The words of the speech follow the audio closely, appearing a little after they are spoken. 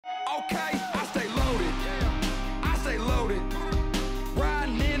Okay, I stay loaded. I stay loaded.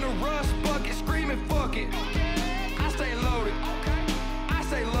 Riding in a rust bucket, screaming fuck it. I stay loaded. I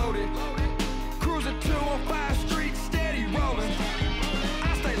stay loaded. Cruising 215 Street, steady rolling.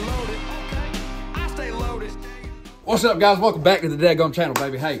 I stay loaded. I stay loaded. What's up, guys? Welcome back to the Daggone channel,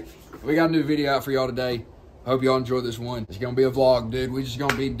 baby. Hey, we got a new video out for y'all today. I hope y'all enjoy this one. It's gonna be a vlog, dude. We just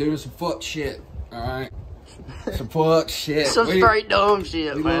gonna be doing some fuck shit. All right, some fuck shit. Some straight dumb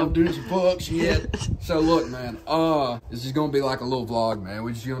shit, we man. gonna do some fuck shit. So look, man. This is gonna be like a little vlog, man.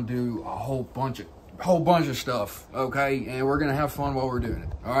 We're just gonna do a whole bunch of stuff, okay? And we're gonna have fun while we're doing it.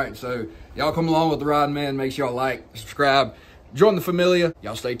 All right. So y'all come along with the ride, man. Make sure y'all like, subscribe, join the familia.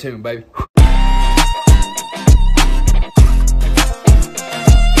 Y'all stay tuned, baby.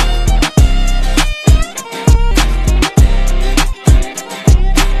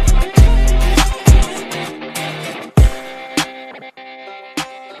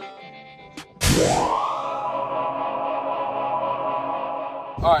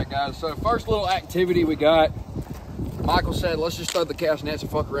 All right, guys, so first little activity we got, Michael said, let's just throw the cast nets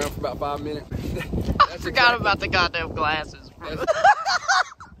and fuck around for about 5 minutes. I forgot about the goddamn glasses, bro.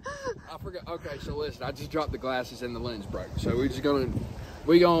 I forgot. Okay, so listen, I just dropped the glasses and the lens broke. So we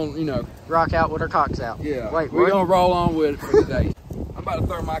gonna, you know. Rock out with our cocks out. Yeah, Wait, we're gonna roll on with it for today. I'm about to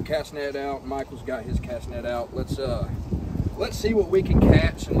throw my cast net out. Michael's got his cast net out. Let's see what we can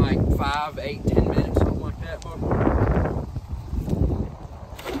catch in like 5, 8, 10 minutes, something like that, bud.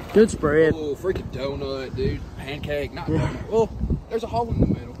 Good spread. Oh, freaking donut, dude. Pancake, not donut. Well, there's a hole in the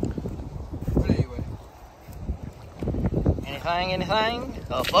middle. But anyway. Anything?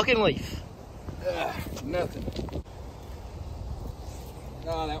 A fucking leaf. Nothing.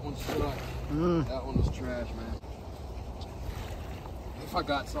 Oh, that one sucked. That one was trash, man. If I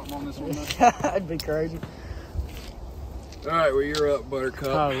got something on this one, That'd be crazy. Alright, well, you're up,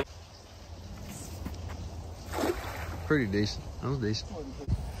 Buttercup. Oh. Pretty decent. That was decent.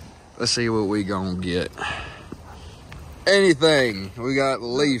 Let's see what we gonna get. Anything. We got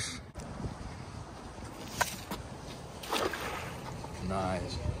leaf.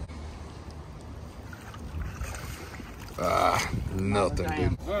 Nice. Nothing,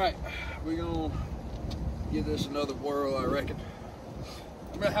 dude. Alright, we gonna give this another whirl, I reckon.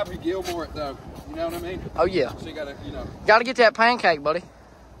 I'm gonna have to Gilmore it though. You know what I mean? Oh yeah. So you gotta, you know. Gotta get that pancake, buddy.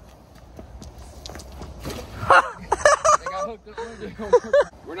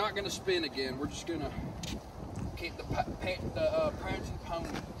 We're not gonna spin again. We're just gonna keep the prancing pony.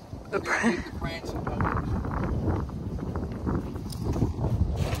 Keep the prancing pony.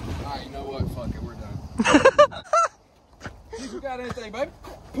 Alright, you know what? Fuck it, we're done. See if we got anything, baby.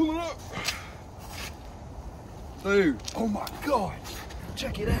 Pull it up. Dude, oh my god.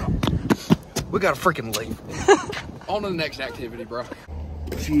 Check it out. We got a freaking leaf. On to the next activity, bro.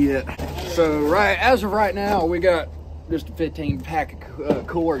 Shit. So as of right now, we got just a 15 pack of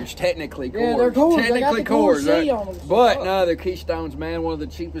cores, technically cores. Yeah, they're cores. Technically cores, right? On them. But no, they're Keystones, man. One of the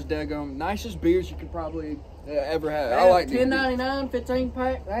cheapest daggone, nicest beers you could probably ever have. Yeah, I like $10.99, 15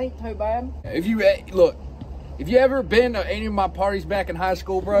 pack. That ain't too bad. If you look, if you ever been to any of my parties back in high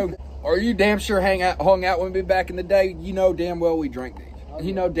school, bro, or you damn sure hung out with me back in the day, you know damn well we drank these.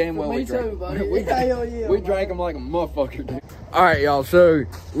 You know damn well we drank. Me too, buddy. We drank them like a motherfucker, dude. All right, y'all. So,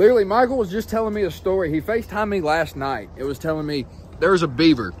 literally, Michael was just telling me a story. He FaceTimed me last night. It was telling me there's a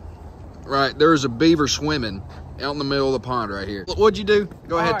beaver, right? There's a beaver swimming out in the middle of the pond right here. What'd you do?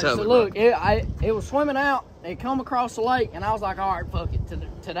 Go ahead, tell me. So look, it was swimming out. It come across the lake, and I was like, all right, fuck it.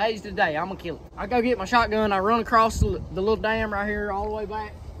 Today's the day. I'm gonna kill it. I go get my shotgun. I run across the little dam right here all the way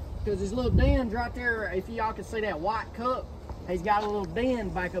back, because this little den's right there. If y'all can see that white cup, he's got a little den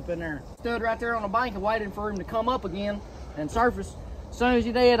back up in there. Stood right there on the bank and waiting for him to come up again and surface. As soon as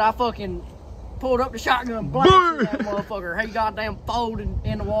he did, I fucking pulled up the shotgun, blasted that motherfucker. He goddamn folded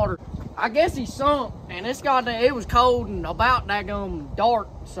in the water. I guess he sunk, and it was cold and about daggone dark,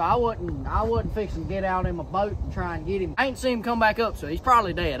 so I wasn't fixing to get out in my boat and try and get him. I ain't seen him come back up, so he's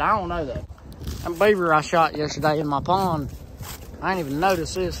probably dead. I don't know though. That beaver I shot yesterday in my pond, I ain't even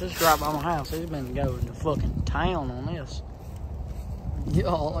noticed this. This is right by my house. He's been going to fucking town on this.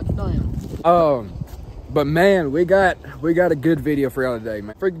 Yeah, damn. But man, we got a good video for y'all today,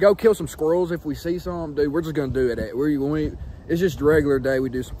 man. Go kill some squirrels if we see some, dude. We're just gonna do it. It's just a regular day. We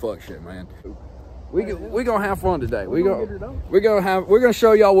do some fuck shit, man. We gonna have fun today. We're gonna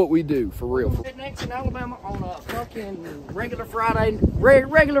show y'all what we do for real. Next in Alabama on a fucking regular Friday.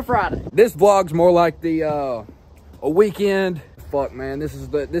 Regular Friday. This vlog's more like the a weekend. Fuck, man. This is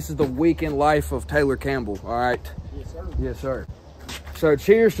the weekend life of Taylor Campbell. All right. Yes, sir. Yes, sir. So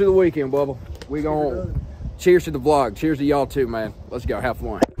cheers to the weekend, Bubba. We gonna cheers to the vlog. Cheers to y'all too, man. Let's go have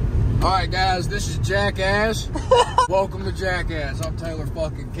fun. All right, guys, this is Jackass. Welcome to Jackass. I'm Taylor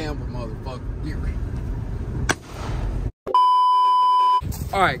fucking Campbell, motherfucker. Get ready.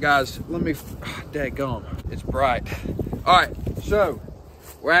 All right, guys, let me, daggone, it's bright. All right, so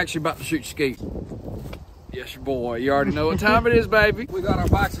we're actually about to shoot skeet. Yes, your boy. You already know what time it is, baby. We got our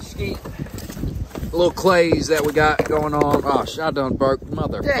box of skeet. Little clays that we got going on. Oh, I done broke,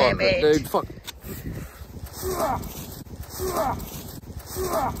 motherfucker, dude. Fuck.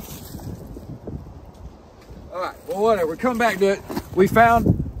 All right, well, whatever. We're coming back to it. We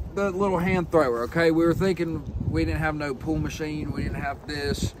found the little hand thrower, okay? We were thinking we didn't have no pool machine. We didn't have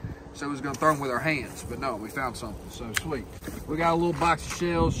this. So we was going to throw them with our hands. But no, we found something. So sweet. We got a little box of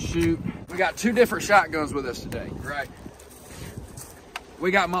shells to shoot. We got 2 different shotguns with us today, right?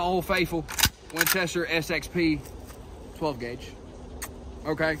 We got my old faithful Winchester SXP 12 gauge.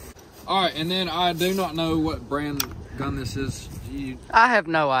 Okay. All right, and then I do not know what brand gun this is. I have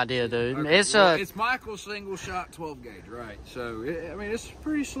no idea, dude. Okay. It's Michael's single shot 12 gauge, right? So I mean, it's a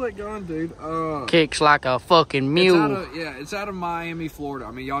pretty slick gun, dude. kicks like a fucking mule. It's out of Miami, Florida.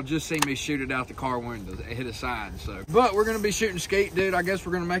 I mean, y'all just seen me shoot it out the car window. It hit a sign, so. But we're gonna be shooting skeet, dude. I guess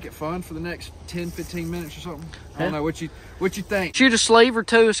we're gonna make it fun for the next 10-15 minutes or something. I don't know what you think. Shoot a sleeve or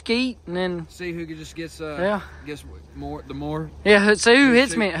 2 of skeet, and then See who just gets gets more. yeah. See who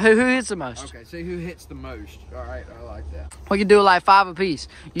hits me. Who hits the most. Okay, see who hits the most. All right, I like that. We can do like 5 apiece.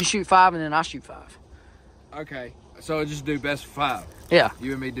 You shoot 5, and then I shoot 5. Okay, so just do best of 5. Yeah.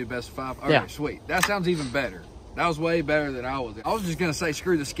 You and me do best of 5. Okay, Yeah. Sweet. That sounds even better. That was way better than I was. I was just gonna say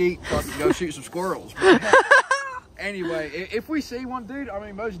screw the skeet, fucking go shoot some squirrels. But anyway, if we see one, dude, I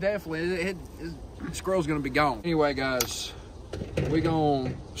mean, most definitely, squirrel's gonna be gone. Anyway, guys, we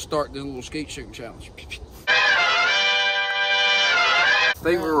gonna start this little skeet shooting challenge. I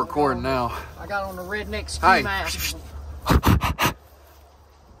think we're recording now. I got on the redneck ski Hey. mask.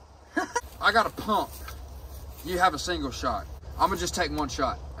 I got a pump. You have a single shot. I'm gonna just take one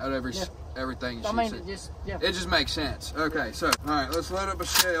shot out of everything you I mean, shoot. it It just makes sense. Okay, so, all right, let's load up a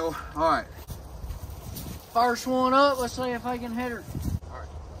shell. All right. First one up. Let's see if I can hit her. All right,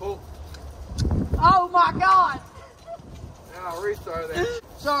 pull. Oh my God! And I'll restart that.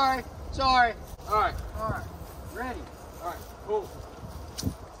 Sorry. All right, Ready. all right, pull.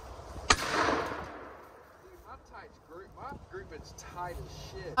 My grouping's tight as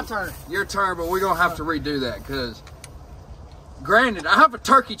shit. My turn. Your turn, but we're gonna have to redo that because, granted, I have a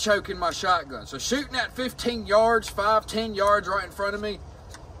turkey choke in my shotgun, so shooting at 15 yards, 10 yards right in front of me,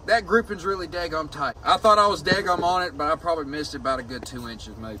 that grouping's really daggum tight. I thought I was daggum on it, but I probably missed it about a good 2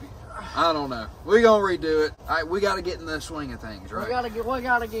 inches, maybe. I don't know. We're gonna redo it. All right, we gotta get in the swing of things, right? We gotta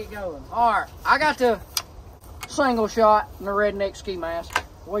get going. All right. I got the single shot in the redneck ski mask.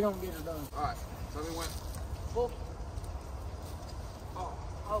 We're gonna get her done. All right, so we went.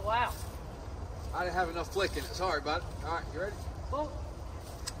 Oh wow. I didn't have enough flick in it. Sorry, bud. All right, you ready? Oh.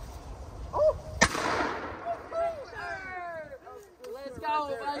 Let's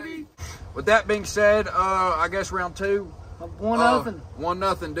go, baby. With that being said, I guess round 2. 1-0.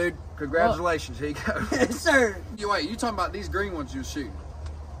 1-0, dude. Congratulations. Here you go. Yes, sir. You talking about these green ones you shooting?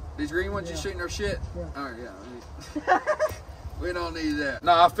 These green ones you shooting their shit? Yeah. All right, yeah. We don't need that.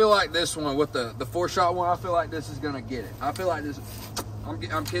 No, I feel like this one with the 4-shot one, I feel like this is gonna get it. I feel like this.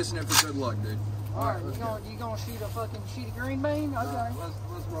 I'm kissing it for good luck, dude. All right, you gonna shoot a green bean? Okay.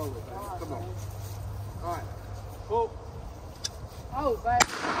 Let's roll it, baby. All right, Come on. man. All right. Pull. Oh, baby.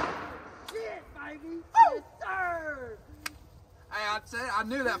 Shit, baby. Yes, sir. Hey, I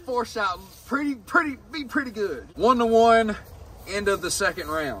knew that 4-shot was be pretty good. 1-1, end of the second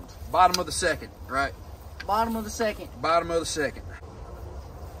round. Bottom of the second, right? Bottom of the second. Bottom of the second.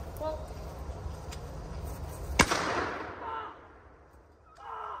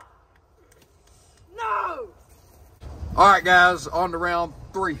 No. All right, guys, on to round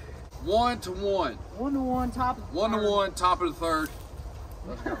 3. 1-1. 1-1, top of the 1-1, top of the third.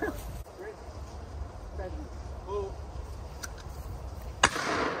 Let's go. Pull.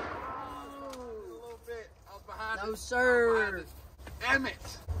 No, sir. Damn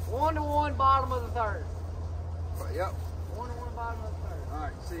it. 1-1, bottom of the third. Yep. 1-1, bottom of the third. All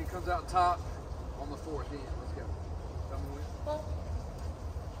right, see, it comes out top on the 4th end. Let's go. Tell me when.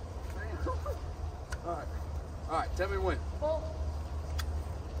 All right. All right, tell me when. Oh.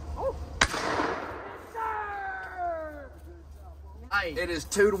 Hey. It is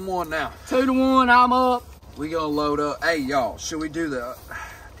 2-1 now. 2-1, I'm up. We gonna load up. Hey, y'all, should we do the...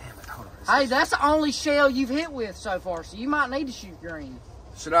 Damn it, hold on. Hey, that's the only shell you've hit with so far, so you might need to shoot green.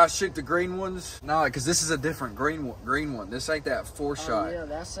 Should I shoot the green ones? No, because this is a different green one. This ain't that 4-shot. Oh, yeah,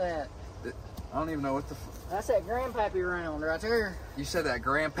 that's that. I don't even know what the... That's that grandpappy round right there. You said that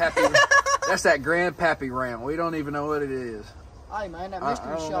grandpappy? That's that grandpappy round. We don't even know what it is. Hey man, that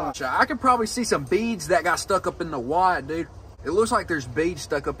mystery shot. I can probably see some beads that got stuck up in the wide, dude. It looks like there's beads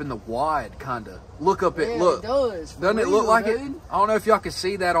stuck up in the wide, kinda. Look up it, look. It does. Doesn't it look like it? I don't know if y'all can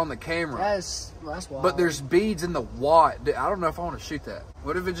see that on the camera. That's wild. But there's beads in the wide. Dude, I don't know if I want to shoot that.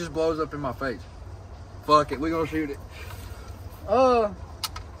 What if it just blows up in my face? Fuck it, we gonna shoot it.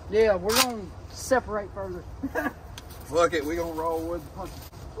 Yeah, we're gonna separate further. Fuck it, we gonna roll with the punches.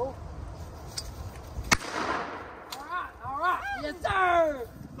 Cool. All right. Yes, sir.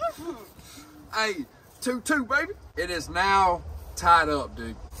 Hey, 2-2, baby. It is now tied up,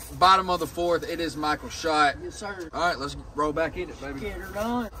 dude. Bottom of the fourth, it is Michael's shot. Yes, sir. All right, let's roll back in it, baby. Get her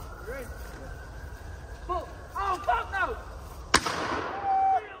done. Ready? Oh, fuck no.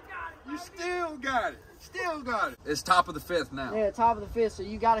 You still got it. Still got it. It's top of the fifth now. Yeah, top of the fifth, so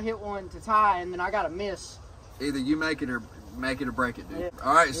you got to hit one to tie, and then I got to miss. Either you make it or break it, dude. Yeah.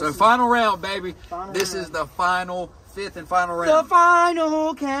 All right, so final round, baby. This is the fifth and final round. The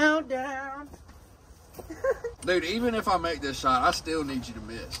final countdown. Dude, even if I make this shot, I still need you to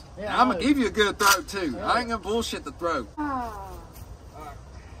miss. Yeah, I'm going to give you a good throw, too. Yeah. I ain't going to bullshit the throw.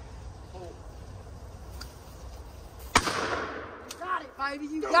 Baby,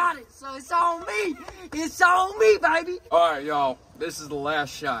 you got it. So it's on me. It's on me, baby. All right, y'all. This is the last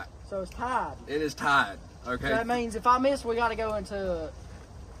shot. So it's tied. It is tied. Okay. So that means if I miss, we got to go into.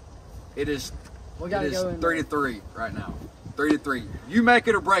 It is. We got to go into 3-3 right now. 3-3. You make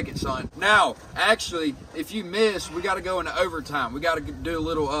it or break it, son. Now, actually, if you miss, we got to go into overtime. We got to do a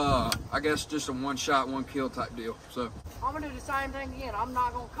little, I guess, just a one shot, one kill type deal. So. I'm gonna do the same thing again. I'm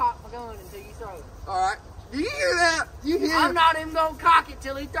not gonna cock my gun until you throw it. All right. Do you hear that? You hear? I'm not even gonna cock it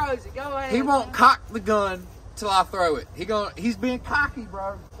till he throws it. Go ahead. He won't cock the gun till I throw it. He's being cocky,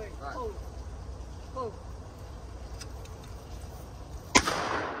 bro. Right. Oh. Oh.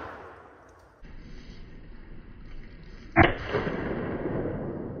 I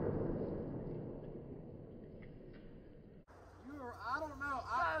don't know.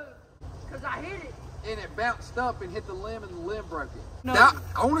 Cause I hit it. And it bounced up and hit the limb, and the limb broke it. No. Now,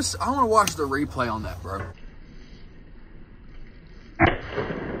 I want to watch the replay on that, bro.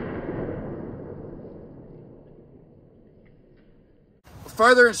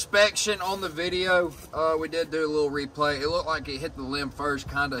 Further inspection on the video, we did do a little replay. It looked like it hit the limb first,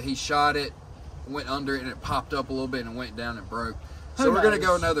 kind of. He shot it, went under it, and it popped up a little bit and went down and broke. So we're going to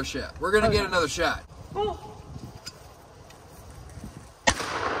go another shot. We're going to get another shot. Oh. That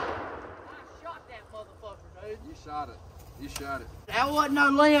motherfucker, dude. You shot it. You shot it. That wasn't no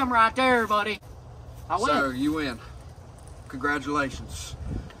limb right there, buddy. I win. So you win. Congratulations.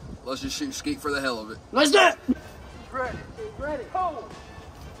 Let's just shoot skeet for the hell of it. Let's do it. He's ready. He's ready. Oh.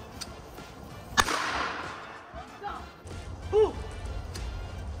 Ooh.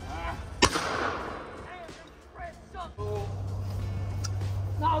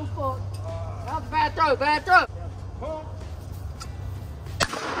 No fuck. That was a bad throw. Bad throw.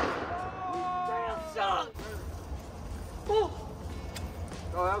 Damn son. Ooh.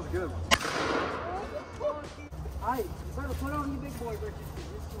 Oh, that was a good one. Hey, you better put on your big boy britches,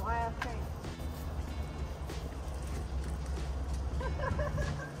 because this is the last chance.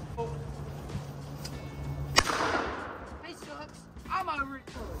 He sucks. I'm over it.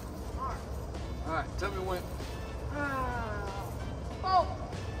 All right, tell me when. Oh,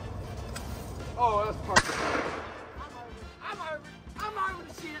 Oh, that's perfect. I'm over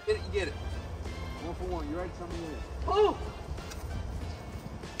the shit. Get it, you get it. 1 for 1. You ready? Tell me when. Oh.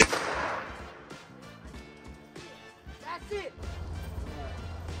 That's it.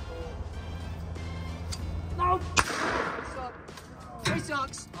 No. He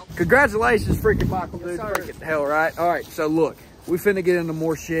sucks. Congratulations, freaking Michael, dude. Yes, sir. Freaking hell, right? All right, so look, we finna get into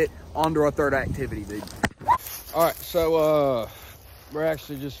more shit onto our third activity, dude. All right, so we're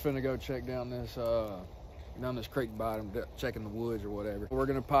actually just finna go check down this creek bottom, checking the woods or whatever. We're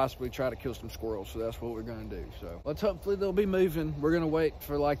gonna possibly try to kill some squirrels, so that's what we're gonna do. So let's hopefully they'll be moving. We're gonna wait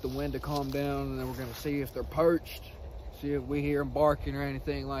for like the wind to calm down, and then we're gonna see if they're perched, see if we hear them barking or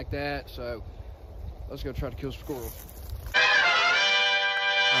anything like that. So let's go try to kill some squirrels.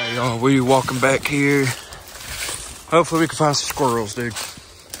 All right, y'all, we walking back here. Hopefully we can find some squirrels, dude.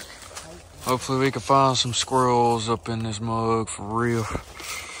 Hopefully we can find some squirrels up in this mug for real.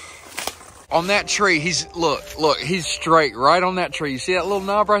 On that tree, look, he's straight right on that tree. You see that little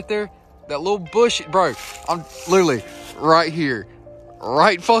knob right there? That little bush, bro, I'm literally right here.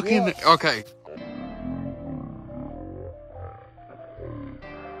 Right fucking, yeah. Okay.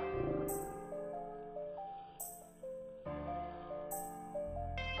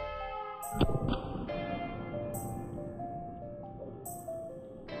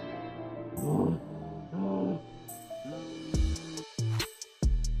 Hey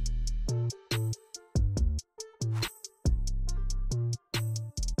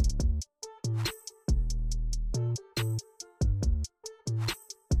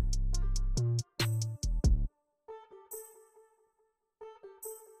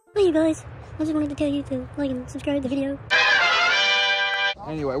you guys, I just wanted to tell you to like and subscribe the video.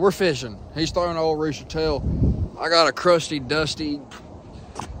 Anyway, we're fishing. He's throwing an old rooster tail. I got a crusty, dusty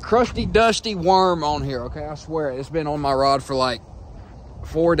worm on here, okay? I swear, it's been on my rod for like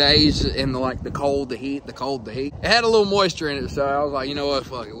 4 days in the cold, the heat. It had a little moisture in it, so I was like, you know what,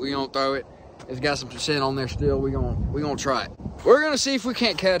 fuck it. We gonna throw it. It's got some scent on there still. We gonna try it. We're gonna see if we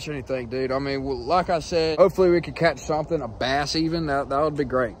can't catch anything, dude. I mean, like I said, hopefully we could catch something, a bass even. That would be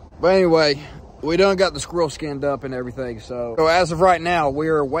great. But anyway, we done got the squirrel skinned up and everything. So as of right now,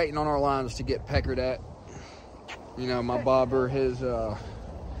 we're waiting on our lines to get peckered at. You know, my bobber, his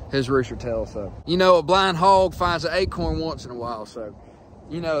rooster tail. So, you know, a blind hog finds an acorn once in a while. So,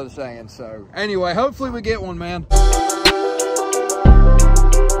 you know the saying. So anyway, hopefully we get one, man.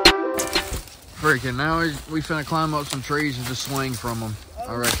 Freaking now we finna climb up some trees and just swing from them,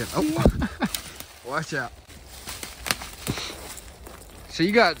 I reckon. Oh, watch out. So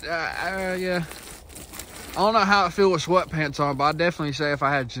you got, yeah. I don't know how it feels with sweatpants on, but I definitely say if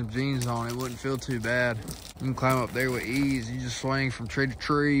I had some jeans on, it wouldn't feel too bad. You can climb up there with ease. You just swing from tree to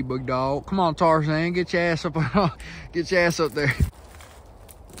tree, big dog. Come on, Tarzan, get your ass up, get your ass up there.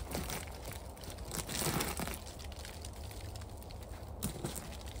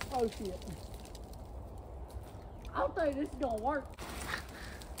 Oh shit. I don't think this is gonna work.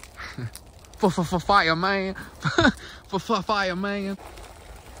 Fire, man. Fire, man.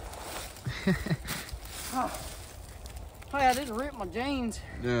 Hey, I didn't rip my jeans.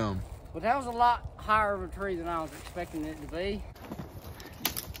 Yeah. But that was a lot higher of a tree than I was expecting it to be.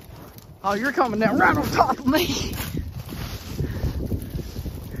 Oh, you're coming down right on top of me.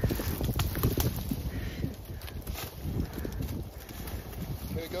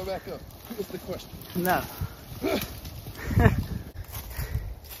 Can we go back up? What's the question? No.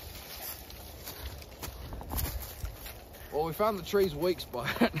 Well, we found the tree's weak spot.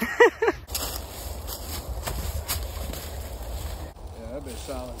 Yeah, that bitch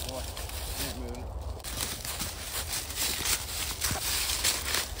solid. Boy. Can't move it.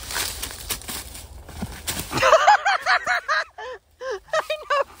 Ain't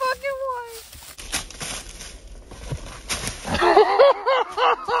no fucking way.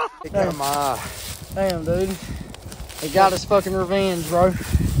 It got my eye. Damn, dude. They got his fucking revenge, bro.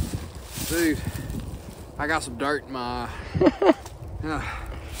 Dude, I got some dirt in my eye.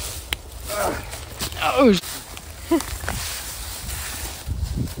 Oh,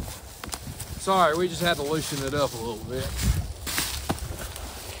 Sorry, we just had to loosen it up a little bit.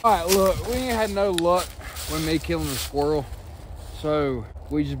 All right, look, we ain't had no luck with me killing the squirrel. So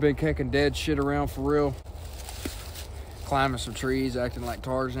we just been kicking dead shit around for real. Climbing some trees, acting like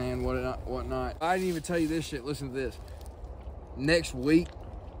Tarzan, whatnot. I didn't even tell you this shit. Listen to this. Next week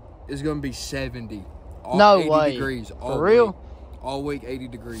is gonna be 70. No 80 way. degrees. For real? Week. All week, 80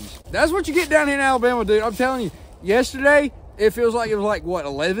 degrees. That's what you get down here in Alabama, dude. I'm telling you. Yesterday, it feels like it was like, what,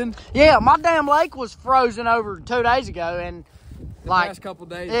 11? Yeah, my damn lake was frozen over 2 days ago, and The like past couple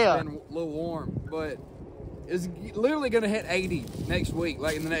days, yeah. it's been a little warm, but it's literally gonna hit 80 next week,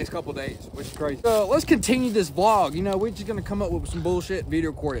 like in the next couple days, which is crazy. So let's continue this vlog. You know, we're just gonna come up with some bullshit,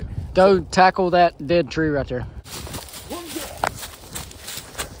 video record it. Go tackle that dead tree right there.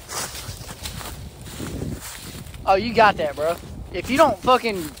 Oh, you got that, bro. If you don't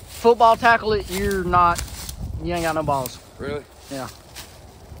fucking football tackle it, you ain't got no balls. Really? Yeah.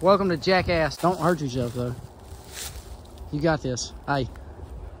 Welcome to Jackass. Don't hurt yourself, though. You got this. Hey,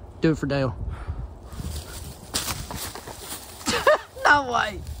 do it for Dale. No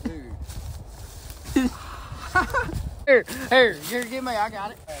way. Dude. Here, give me. I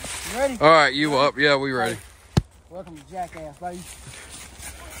got it. You ready? All right, you up? Yeah, we ready. Welcome to Jackass, baby.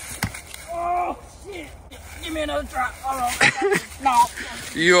 Oh, shit. Give me another try. Hold on. No.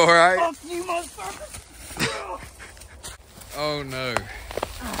 You all right? Fuck you, motherfucker. Oh, no.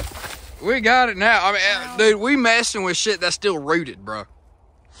 We got it now. I mean, dude, we messing with shit that's still rooted, bro.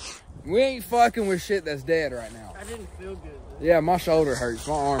 We ain't fucking with shit that's dead right now. I didn't feel good, dude. Yeah, my shoulder hurts.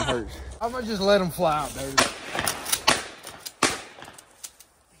 My arm hurts. I'm gonna just let them fly out, baby.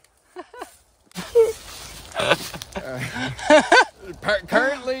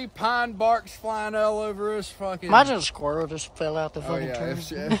 Currently, pine bark's flying all over us. Fucking. Imagine a squirrel just fell out the fucking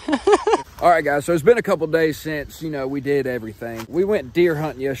tree. All right, guys. So it's been a couple days since we did everything. We went deer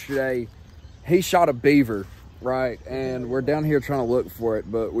hunting yesterday. He shot a beaver. right? And we're down here trying to look for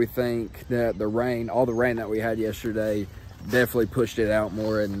it, but we think that the rain, all the rain that we had yesterday, definitely pushed it out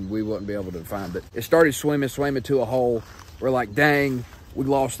more, and we wouldn't be able to find it. It started swimming to a hole. We're like, dang, we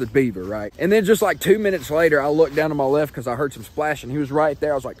lost the beaver, right? And then just like 2 minutes later, I looked down to my left because I heard some splashing. He was right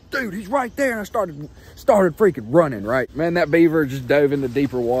there. I was like, dude, he's right there. And I started freaking running, right? Man, that beaver just dove into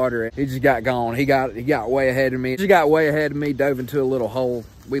deeper water. He just got gone. He got way ahead of me. He just got way ahead of me, dove into a little hole.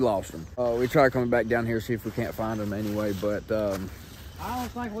 We lost him. We tried coming back down here, see if we can't find him anyway, but I don't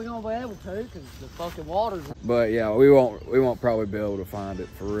think we're gonna be able to because the fucking water's. but yeah, we won't probably be able to find it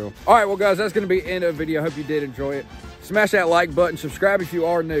for real. All right, well guys, that's gonna be the end of the video. Hope you did enjoy it. Smash that like button, subscribe if you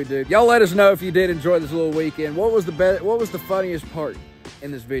are new, dude. Y'all let us know if you did enjoy this little weekend. What was the funniest part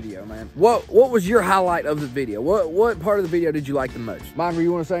in this video, man? What was your highlight of the video? What part of the video did you like the most? Monger,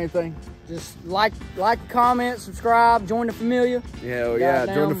 you want to say anything? Just like, comment, subscribe, join the familia. Hell yeah,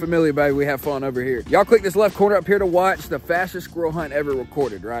 join the familia, baby. We have fun over here. Y'all click this left corner up here to watch the fastest squirrel hunt ever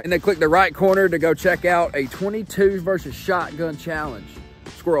recorded, right? And then click the right corner to go check out a 22 versus shotgun challenge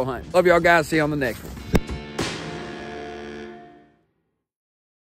squirrel hunt. Love y'all guys. See you on the next one.